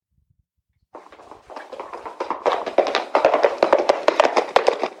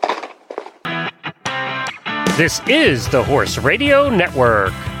This is the Horse Radio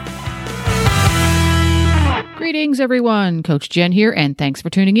Network. Greetings, everyone. Coach Jen here, and thanks for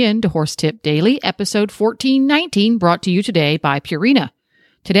tuning in to Horse Tip Daily, episode 1419, brought to you today by Purina.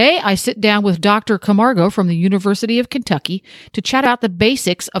 Today, I sit down with Dr. Camargo from the University of Kentucky to chat about the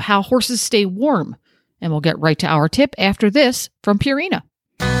basics of how horses stay warm. And we'll get right to our tip after this from Purina.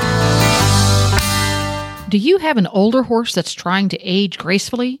 Do you have an older horse that's trying to age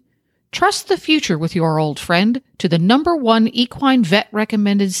gracefully? Trust the future with your old friend to the #1 equine vet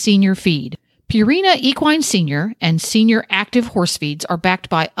recommended senior feed. Purina Equine Senior and Senior Active Horse Feeds are backed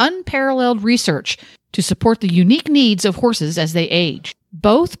by unparalleled research to support the unique needs of horses as they age.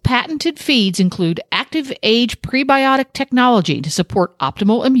 Both patented feeds include active age prebiotic technology to support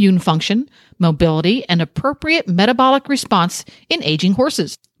optimal immune function, mobility, and appropriate metabolic response in aging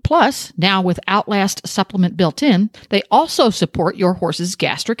horses. Plus, now with Outlast supplement built in, they also support your horse's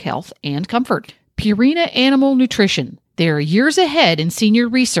gastric health and comfort. Purina Animal Nutrition. They're years ahead in senior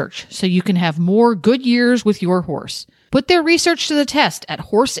research, so you can have more good years with your horse. Put their research to the test at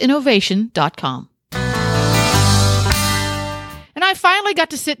horseinnovation.com. And I finally got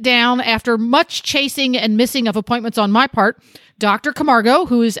to sit down after much chasing and missing of appointments on my part. Dr. Camargo,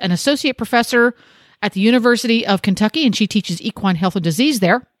 who is an associate professor at the University of Kentucky, and she teaches equine health and disease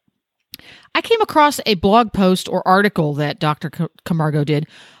there. I came across a blog post or article that Dr. Camargo did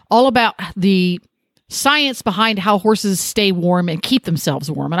all about the science behind how horses stay warm and keep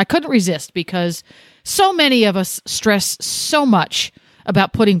themselves warm. And I couldn't resist because so many of us stress so much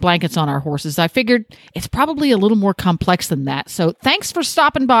about putting blankets on our horses. I figured it's probably a little more complex than that. So thanks for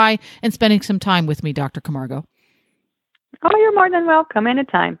stopping by and spending some time with me, Dr. Camargo. Oh, you're more than welcome.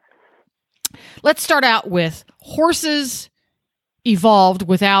 Anytime. Let's start out with horses evolved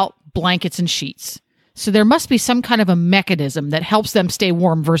without blankets and sheets. So there must be some kind of a mechanism that helps them stay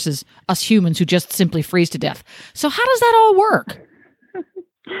warm versus us humans who just simply freeze to death. So how does that all work?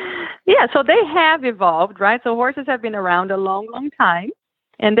 Yeah, so they have evolved, right? So horses have been around a long, long time,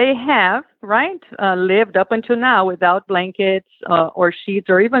 and they have, right, lived up until now without blankets or sheets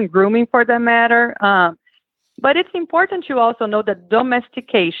or even grooming for that matter. But it's important to also know that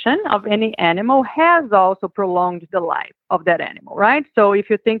domestication of any animal has also prolonged the life of that animal, right? So if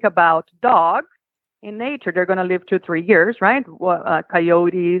you think about dogs, in nature, they're going to live 2-3 years, right?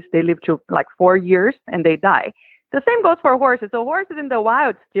 Coyotes, they live to like 4 years and they die. The same goes for horses. So horses in the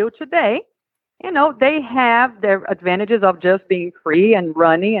wild still today, they have their advantages of just being free and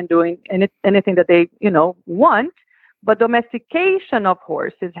running and doing anything that they, want. But domestication of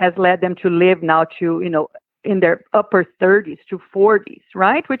horses has led them to live now to, in their upper 30s to 40s,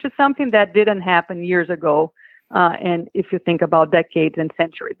 right? Which is something that didn't happen years ago. And if you think about decades and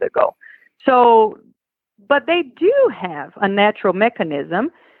centuries ago. So, but they do have a natural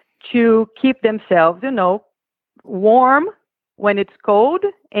mechanism to keep themselves, warm when it's cold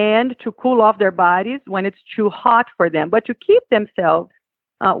and to cool off their bodies when it's too hot for them. But to keep themselves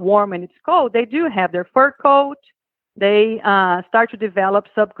warm when it's cold, they do have their fur coat. They start to develop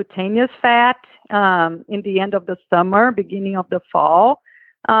subcutaneous fat in the end of the summer, beginning of the fall.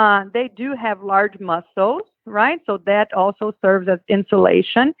 They do have large muscles, right? So that also serves as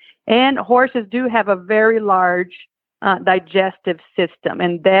insulation. And horses do have a very large digestive system,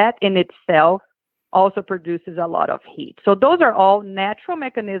 and that in itself also produces a lot of heat. So those are all natural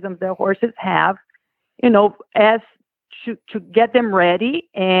mechanisms that horses have, as to get them ready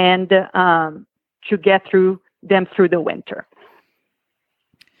and to get through the winter.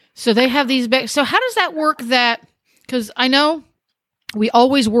 So they have these so how does that work because I know we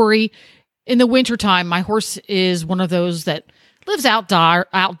always worry in the wintertime. My horse is one of those that lives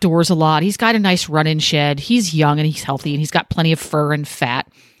outdoors a lot. He's got a nice run-in shed. He's young and he's healthy and he's got plenty of fur and fat.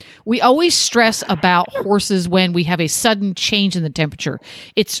 We always stress about horses when we have a sudden change in the temperature.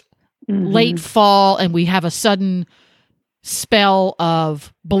 It's late fall and we have a sudden spell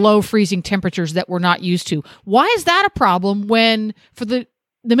of below freezing temperatures that we're not used to. Why is that a problem when for the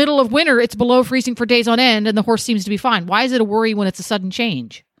middle of winter it's below freezing for days on end and the horse seems to be fine? Why is it a worry when it's a sudden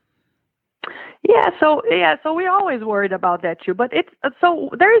change? So we always worried about that too. But so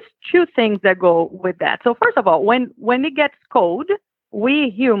there's two things that go with that. So first of all, when it gets cold, we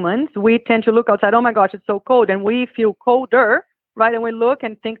humans, we tend to look outside, oh my gosh, it's so cold, and we feel colder, right? And we look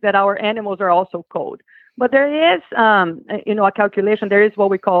and think that our animals are also cold. But there is, a calculation, there is what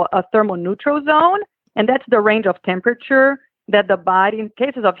we call a thermoneutral zone, and that's the range of temperature that the body, in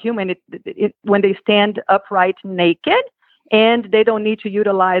cases of human, when they stand upright naked, and they don't need to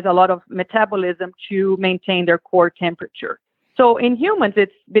utilize a lot of metabolism to maintain their core temperature. So in humans,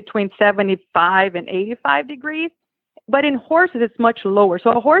 it's between 75 and 85 degrees, but in horses, it's much lower.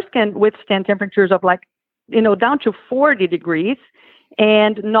 So a horse can withstand temperatures of like down to 40 degrees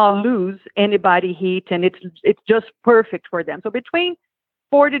and not lose any body heat, and it's just perfect for them. So between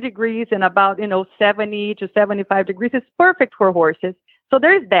 40 degrees and about 70 to 75 degrees is perfect for horses. So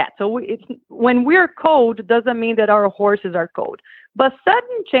there's that. So when we're cold, doesn't mean that our horses are cold. But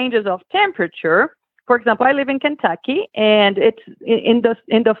sudden changes of temperature, for example, I live in Kentucky, and it's in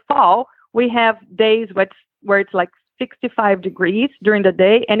the fall, we have days where it's like 65 degrees during the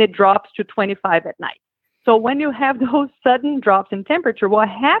day, and it drops to 25 at night. So when you have those sudden drops in temperature, what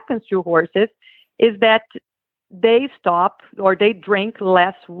happens to horses is that they stop or they drink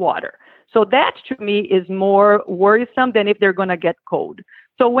less water. So that to me is more worrisome than if they're going to get cold.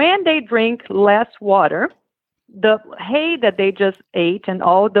 So when they drink less water, the hay that they just ate and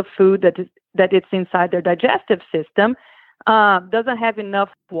all the food that it's inside their digestive system doesn't have enough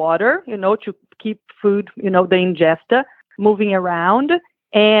water, to keep food, the ingesta moving around,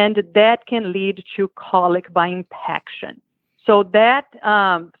 and that can lead to colic by impaction. So that,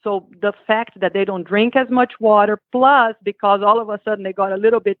 so the fact that they don't drink as much water, plus because all of a sudden they got a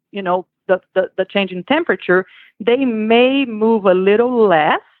little bit, the change in temperature, they may move a little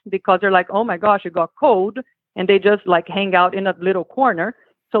less because they're like, oh my gosh, it got cold, and they just like hang out in a little corner.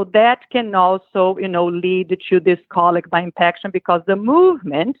 So that can also, lead to this colic by impaction, because the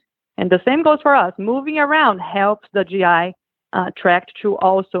movement, and the same goes for us, moving around helps the GI tract to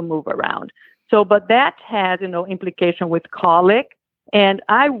also move around. So, but that has, implication with colic, and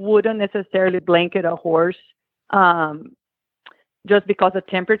I wouldn't necessarily blanket a horse just because the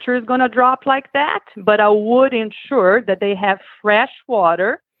temperature is going to drop like that, but I would ensure that they have fresh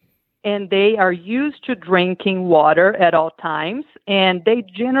water and they are used to drinking water at all times, and they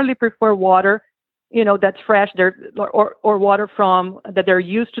generally prefer water, that's fresh, or water from that they're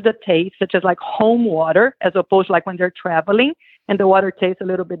used to the taste, such as like home water, as opposed to like when they're traveling and the water tastes a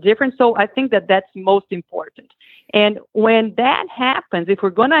little bit different. So I think that that's most important. And when that happens, if we're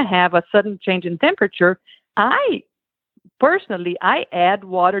going to have a sudden change in temperature, I add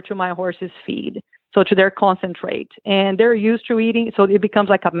water to my horse's feed, so to their concentrate, and they're used to eating, so it becomes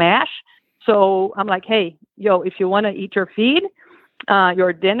like a mash. So I'm like, hey, if you want to eat your feed,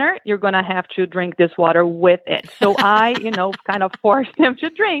 your dinner, you're going to have to drink this water with it. So I, kind of force them to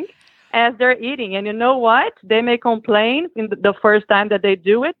drink as they're eating. And you know what? They may complain in the first time that they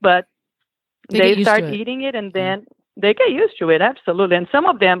do it, but they start eating it, and then they get used to it. Absolutely. And some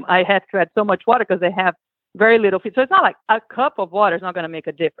of them, I have to add so much water because they have very little feed. So it's not like a cup of water is not going to make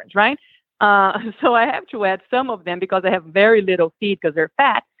a difference, right? So I have to add some of them because they have very little feed because they're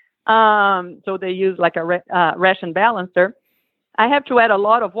fat. So they use like a ration balancer. I have to add a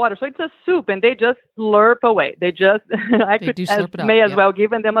lot of water. So it's a soup, and they just slurp away. They just, well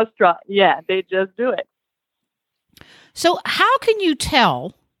give them a straw. Yeah, they just do it. So how can you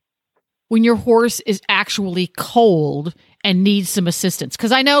tell when your horse is actually cold and needs some assistance?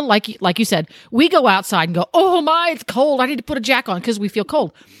 Because I know, like you said, we go outside and go, oh my, it's cold, I need to put a jacket on because we feel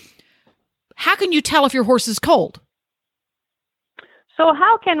cold. How can you tell if your horse is cold? So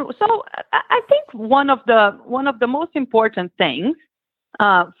I think one of the most important things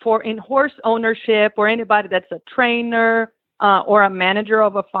for in horse ownership, or anybody that's a trainer or a manager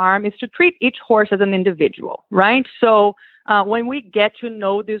of a farm, is to treat each horse as an individual, right? So when we get to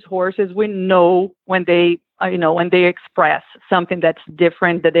know these horses, we know when they express something that's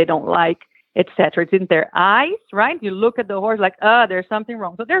different, that they don't like, etc. It's in their eyes, right? You look at the horse like, there's something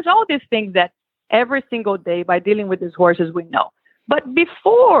wrong. So there's all these things that every single day by dealing with these horses we know. But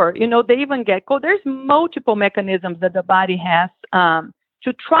before, they even get cold, there's multiple mechanisms that the body has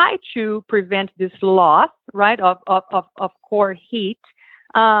to try to prevent this loss, right, of core heat.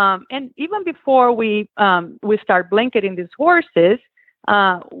 And even before we start blanketing these horses,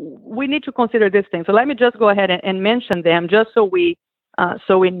 we need to consider this thing. So let me just go ahead and mention them just so we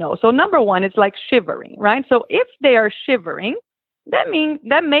know. So number one is like shivering, right? So if they are shivering, that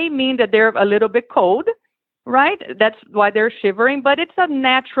may mean that they're a little bit cold, right? That's why they're shivering, but it's a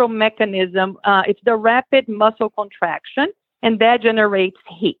natural mechanism. It's the rapid muscle contraction, and that generates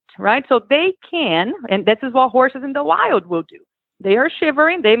heat, right? So they can, and this is what horses in the wild will do. They are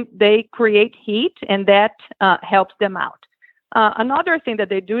shivering, they create heat, and that helps them out. Another thing that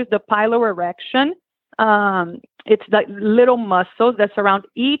they do is the piloerection. It's the little muscles that surround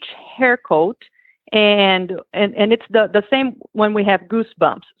each hair coat, and it's the same when we have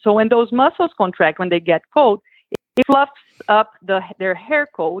goosebumps. So when those muscles contract, when they get cold, it fluffs up their hair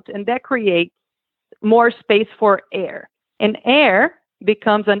coat, and that creates more space for air. And air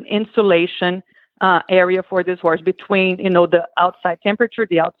becomes an insulation area for this horse between, the outside temperature,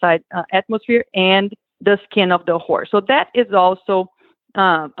 the outside atmosphere, and the skin of the horse. So that is also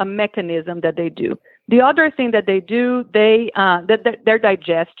a mechanism that they do. The other thing that they do, their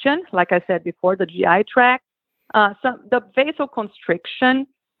digestion, like I said before, the GI tract, the vasoconstriction,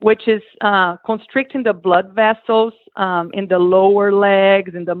 which is constricting the blood vessels in the lower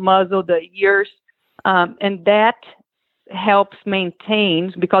legs, in the muzzle, the ears, and that helps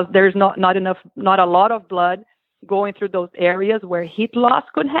maintain, because there's not a lot of blood going through those areas where heat loss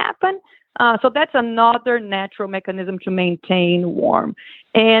could happen. So that's another natural mechanism to maintain warm.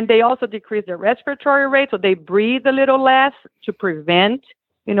 And they also decrease their respiratory rate, so they breathe a little less to prevent,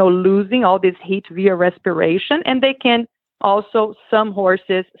 losing all this heat via respiration. And they can also, some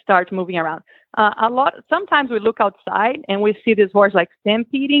horses start moving around. Sometimes we look outside and we see this horse like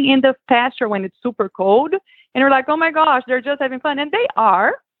stampeding in the pasture when it's super cold. And we're like, oh my gosh, they're just having fun. And they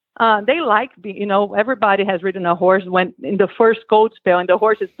are. They like, everybody has ridden a horse when in the first cold spell, and the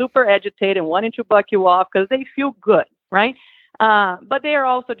horse is super agitated and wanting to buck you off because they feel good, right? But they are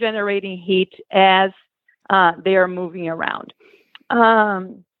also generating heat as they are moving around.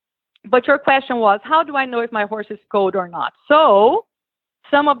 But your question was, how do I know if my horse is cold or not? So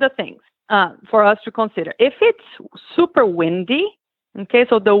some of the things for us to consider. If it's super windy, okay,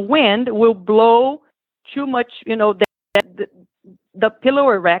 so the wind will blow too much, the pillow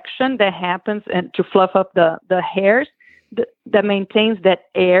erection that happens and to fluff up the hairs that maintains that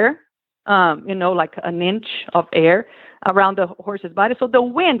air, like an inch of air around the horse's body. So the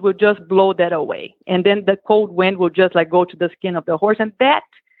wind will just blow that away. And then the cold wind will just like go to the skin of the horse. And that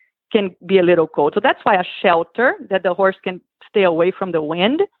can be a little cold. So that's why a shelter that the horse can stay away from the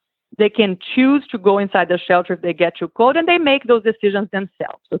wind. They can choose to go inside the shelter if they get too cold, and they make those decisions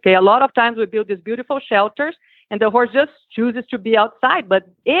themselves. Okay. A lot of times we build these beautiful shelters and the horse just chooses to be outside. But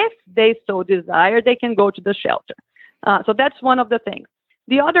if they so desire, they can go to the shelter. So that's one of the things.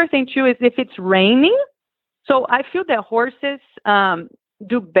 The other thing too is if it's raining. So I feel that horses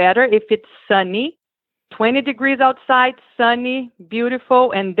do better if it's sunny, 20 degrees outside, sunny,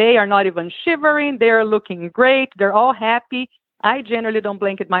 beautiful, and they are not even shivering. They're looking great. They're all happy. I generally don't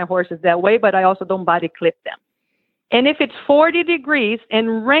blanket my horses that way, but I also don't body clip them. And if it's 40 degrees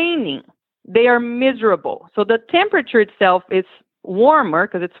and raining, they are miserable. So the temperature itself is warmer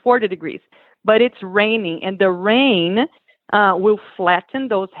because it's 40 degrees, but it's raining, and the rain will flatten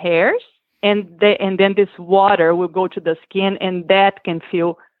those hairs, and then this water will go to the skin, and that can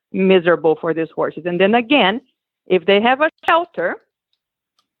feel miserable for these horses. And then again, if they have a shelter,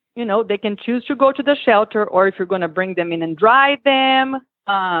 they can choose to go to the shelter, or if you're going to bring them in and dry them,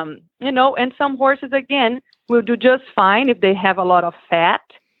 and some horses, again, will do just fine if they have a lot of fat,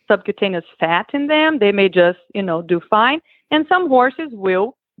 subcutaneous fat in them. They may just, do fine. And some horses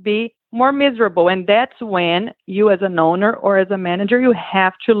will be more miserable. And that's when you as an owner or as a manager, you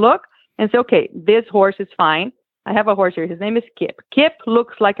have to look and say, okay, this horse is fine. I have a horse here. His name is Kip. Kip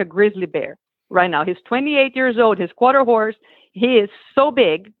looks like a grizzly bear right now. He's 28 years old. He's quarter horse. He is so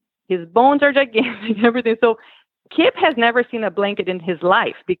big. His bones are gigantic and everything. So Kip has never seen a blanket in his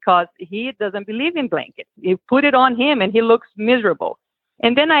life because he doesn't believe in blankets. You put it on him and he looks miserable.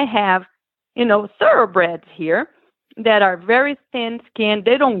 And then I have, thoroughbreds here that are very thin-skinned.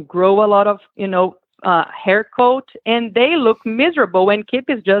 They don't grow a lot of, hair coat, and they look miserable when Kip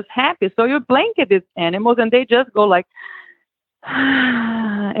is just happy. So you blanket these animals and they just go like,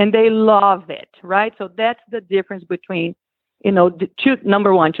 and they love it, right? So that's the difference between,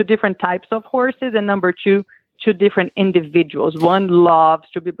 number one, two different types of horses, and number two different individuals. One loves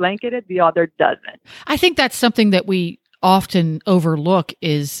to be blanketed, the other doesn't. I think that's something that we often overlook.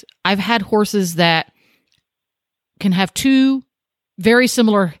 Is I've had horses that can have two very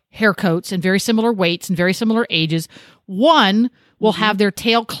similar hair coats and very similar weights and very similar ages. One will have their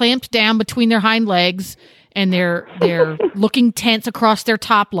tail clamped down between their hind legs and they're looking tense across their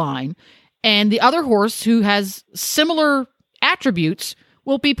top line. And the other horse, who has similar attributes,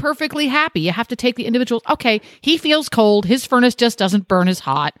 will be perfectly happy. You have to take the individuals. Okay, he feels cold. His furnace just doesn't burn as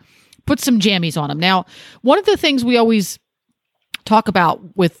hot. Put some jammies on him. Now, one of the things we always talk about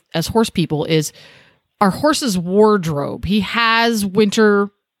as horse people is our horse's wardrobe. He has winter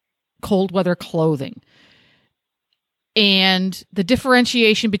cold weather clothing. And the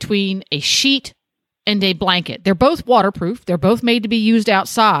differentiation between a sheet and a blanket. They're both waterproof. They're both made to be used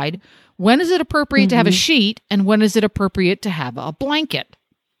outside. When is it appropriate to have a sheet, and when is it appropriate to have a blanket?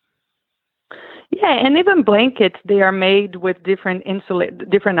 Yeah, and even blankets, they are made with different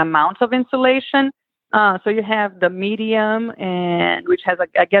amounts of insulation. So you have the medium, and which has,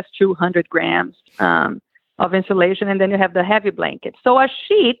 I guess, 200 grams of insulation, and then you have the heavy blanket. So a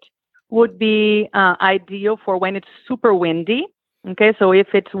sheet would be ideal for when it's super windy. Okay, so if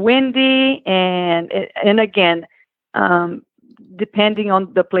it's windy, and again, depending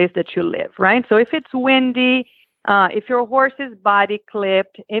on the place that you live, right? So if it's windy, if your horse is body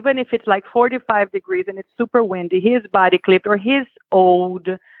clipped, even if it's like 45 degrees and it's super windy, he's body clipped, or he's old,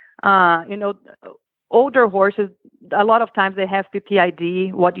 older horses, a lot of times they have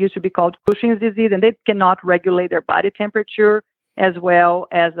PPID, what used to be called Cushing's disease, and they cannot regulate their body temperature as well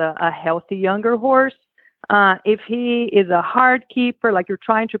as a healthy younger horse. If he is a hard keeper, like you're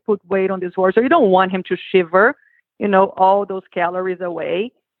trying to put weight on this horse, or you don't want him to shiver, all those calories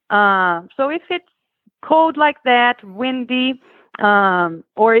away. So if it's cold like that, windy,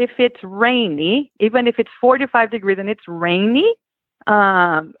 or if it's rainy, even if it's 45 degrees and it's rainy,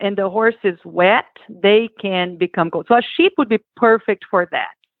 and the horse is wet, they can become cold. So a sheep would be perfect for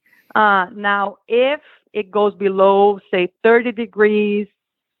that. Now, if it goes below, say, 30 degrees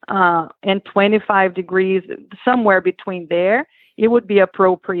and 25 degrees, somewhere between there, it would be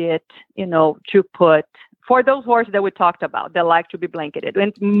appropriate, to put, for those horses that we talked about that like to be blanketed.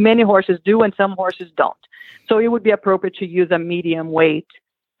 And many horses do, and some horses don't. So it would be appropriate to use a medium weight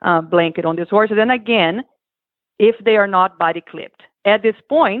blanket on these horses. And again, if they are not body clipped. At this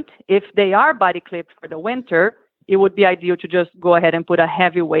point, if they are body clipped for the winter, it would be ideal to just go ahead and put a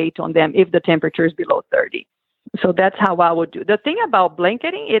heavy weight on them if the temperature is below 30. So that's how I would do. The thing about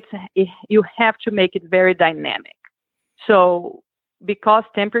blanketing, you have to make it very dynamic. So because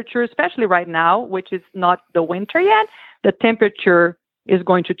temperature, especially right now, which is not the winter yet, the temperature is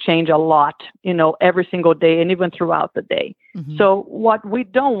going to change a lot, every single day and even throughout the day. Mm-hmm. So what we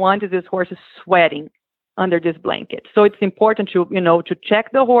don't want is this horse is sweating under this blanket. So it's important to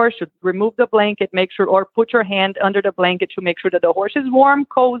check the horse, to remove the blanket, make sure, or put your hand under the blanket to make sure that the horse is warm,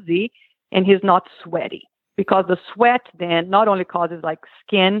 cozy, and he's not sweaty. Because the sweat then not only causes like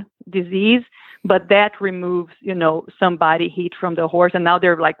skin disease, but that removes, some body heat from the horse. And now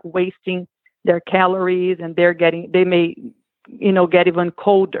they're like wasting their calories, and they may, get even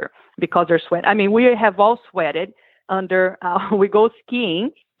colder because they're sweat. I mean, we have all sweated under, we go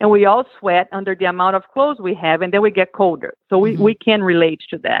skiing, and we all sweat under the amount of clothes we have, and then we get colder. So we can relate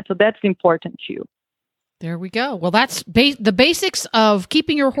to that. So that's important too. There we go. Well, that's the basics of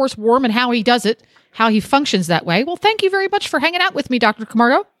keeping your horse warm and how he does it, how he functions that way. Well, thank you very much for hanging out with me, Dr.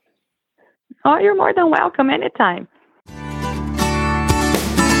 Camargo. Oh, you're more than welcome anytime.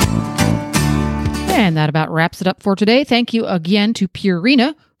 And that about wraps it up for today. Thank you again to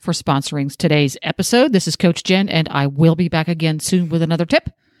Purina for sponsoring today's episode. This is Coach Jen, and I will be back again soon with another tip.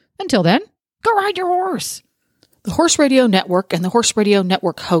 Until then, go ride your horse. The Horse Radio Network and the Horse Radio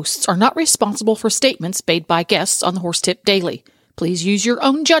Network hosts are not responsible for statements made by guests on the Horse Tip Daily. Please use your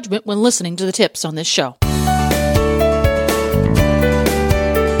own judgment when listening to the tips on this show.